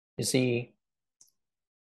You see,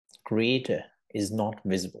 Creator is not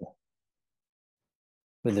visible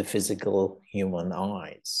with the physical human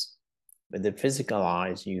eyes. With the physical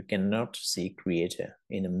eyes, you cannot see Creator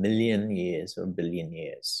in a million years or billion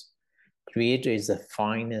years. Creator is the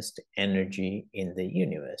finest energy in the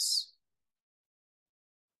universe.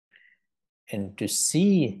 And to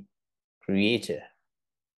see Creator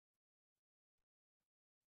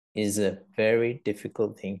is a very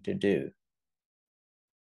difficult thing to do.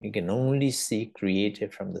 You can only see Creator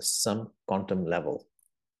from the quantum level.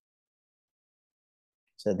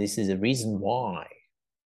 So this is the reason why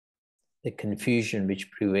the confusion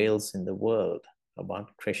which prevails in the world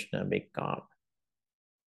about Krishna, big God.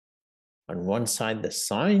 On one side, the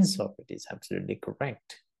science of it is absolutely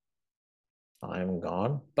correct. I am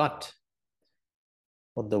God, but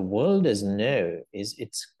what the world doesn't know is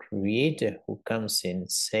its Creator who comes in,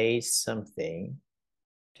 says something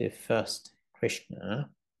to first Krishna,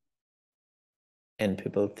 and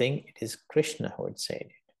people think it is Krishna who had said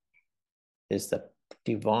it. There's the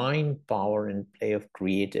divine power and play of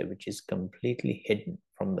Creator which is completely hidden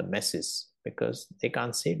from the masses because they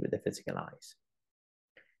can't see it with the physical eyes.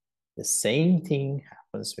 The same thing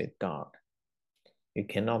happens with God. You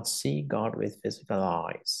cannot see God with physical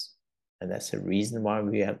eyes. And that's the reason why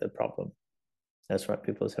we have the problem. That's why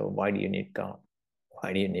people say, well, why do you need God?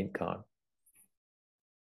 Why do you need God?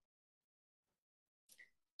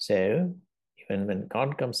 So even when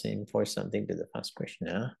God comes in for something to the first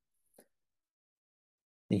Krishna,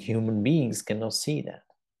 the human beings cannot see that.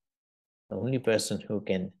 The only person who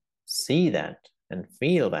can see that and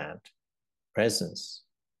feel that presence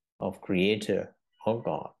of Creator or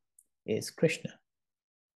God is Krishna.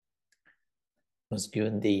 Was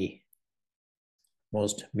given the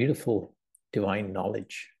most beautiful divine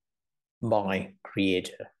knowledge by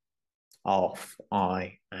Creator of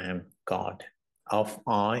I am God. Of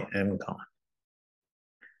I am God.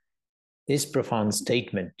 This profound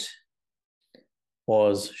statement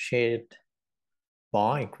was shared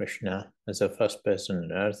by Krishna as the first person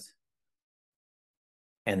on earth.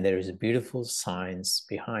 And there is a beautiful science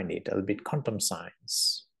behind it, albeit quantum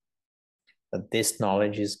science. But this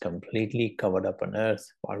knowledge is completely covered up on earth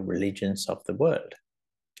by religions of the world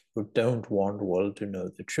who don't want the world to know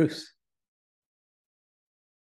the truth.